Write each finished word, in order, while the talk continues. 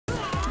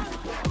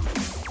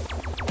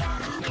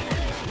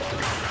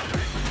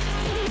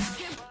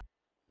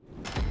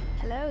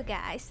Hello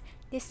guys,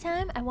 this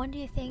time I want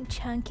to thank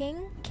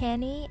Chunking,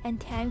 Kenny, and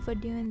Tang for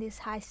doing this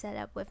high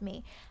setup with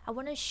me. I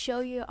want to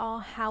show you all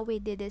how we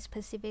did this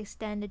Pacific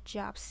Standard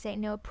Job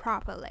signal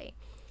properly.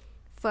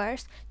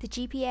 First, the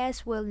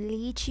GPS will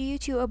lead you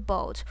to a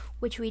boat,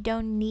 which we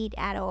don't need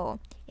at all.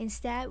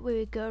 Instead, we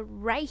will go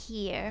right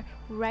here,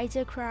 right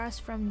across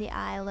from the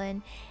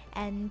island,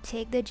 and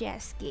take the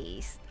jet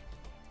skis.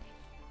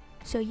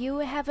 So you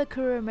will have a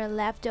kuruma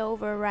left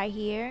over right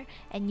here,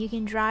 and you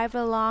can drive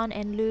along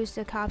and lose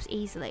the cops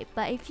easily.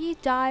 But if you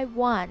die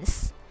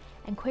once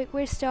and quick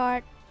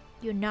restart,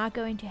 you're not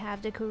going to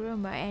have the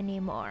kuruma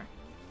anymore.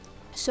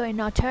 So in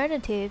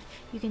alternative,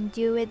 you can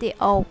do it the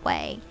old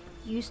way.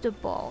 Use the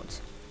boat.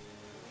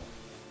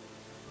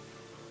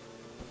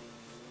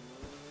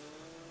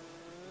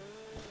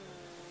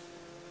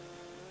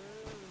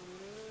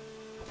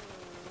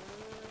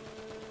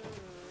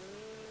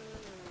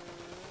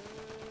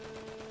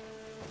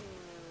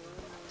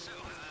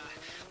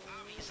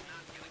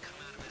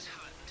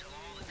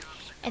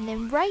 And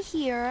then right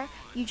here,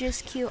 you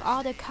just kill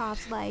all the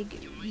cops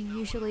like you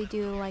usually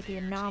do, like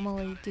you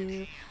normally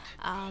do.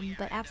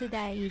 But after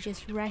that, you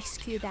just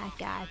rescue that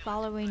guy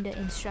following the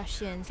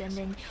instructions, and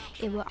then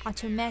it will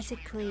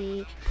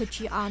automatically put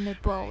you on the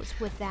boat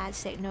with that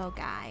signal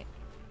guy.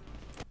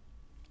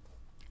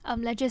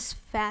 Let's just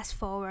fast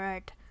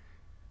forward.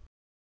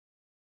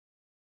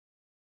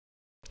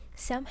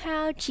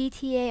 Somehow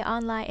GTA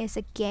Online is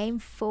a game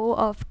full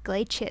of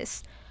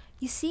glitches.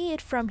 You see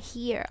it from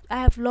here.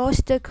 I have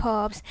lost the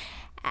cops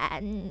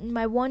and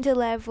my wanted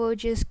level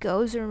just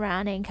goes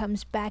around and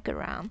comes back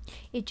around.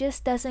 It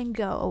just doesn't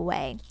go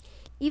away.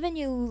 Even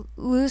you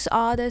lose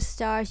all the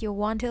stars, your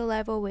wanted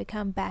level will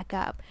come back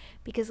up.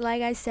 Because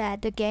like I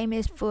said, the game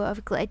is full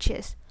of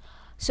glitches.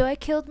 So I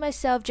killed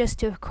myself just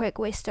to quick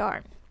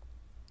restart.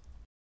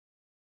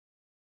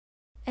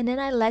 And then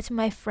I let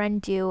my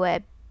friend do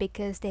it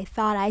because they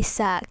thought I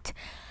sucked.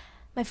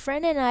 My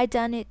friend and I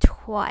done it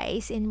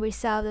twice and we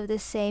solved the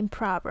same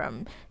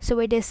problem, so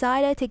we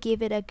decided to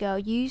give it a go.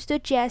 Use the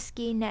jet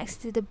ski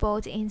next to the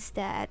boat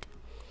instead.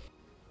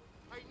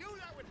 I knew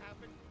that would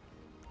happen.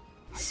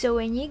 So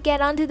when you get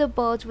onto the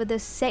boat with the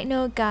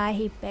signal guy,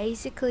 he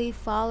basically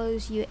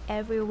follows you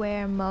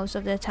everywhere most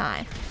of the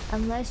time.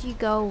 Unless you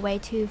go way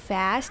too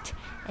fast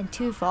and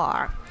too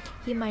far,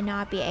 he might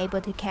not be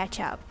able to catch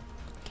up.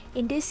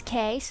 In this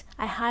case,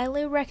 I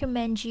highly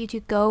recommend you to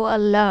go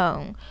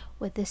alone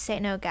with the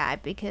signal guy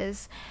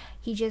because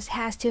he just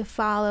has to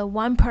follow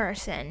one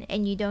person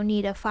and you don't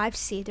need a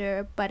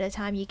 5-seater by the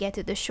time you get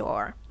to the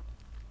shore.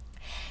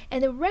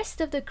 And the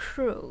rest of the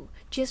crew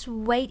just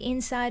wait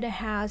inside the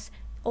house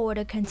or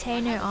the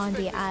container on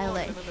the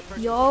island.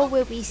 You all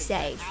will be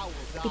safe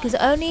because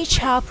only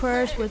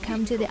choppers will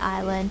come to the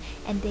island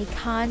and they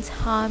can't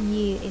harm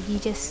you if you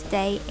just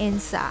stay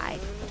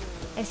inside.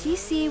 As you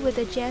see with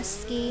the jet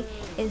ski,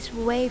 it's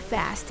way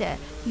faster.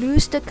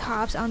 Lose the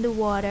cops on the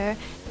water.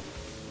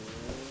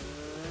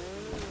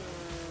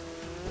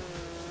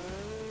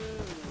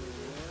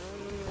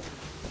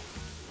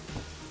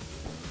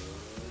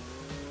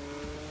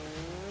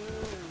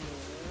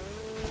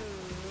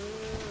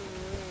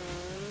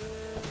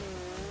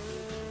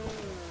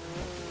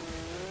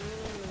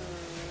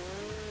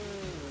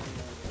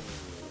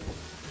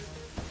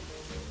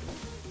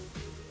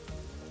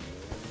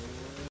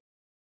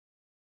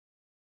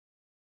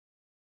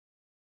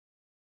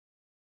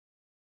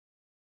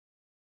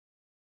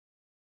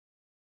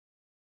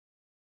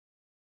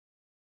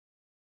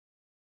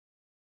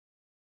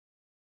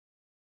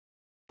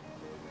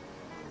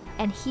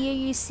 And here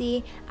you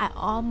see I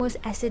almost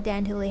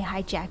accidentally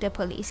hijacked a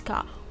police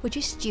car, which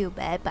is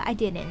stupid, but I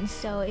didn't.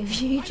 So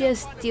if you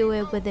just do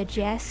it with the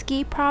jet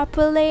ski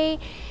properly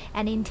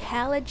and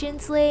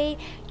intelligently,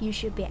 you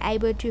should be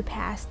able to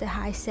pass the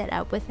high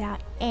setup without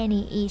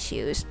any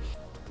issues.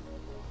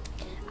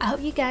 I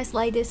hope you guys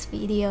like this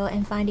video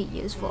and find it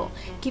useful.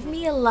 Give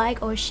me a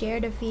like or share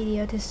the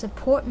video to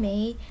support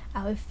me.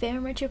 I would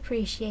very much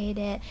appreciate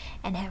it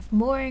and have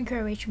more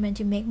encouragement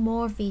to make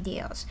more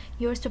videos.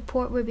 Your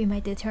support will be my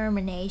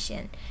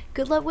determination.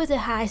 Good luck with the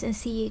highs and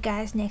see you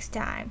guys next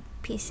time.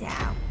 Peace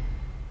out.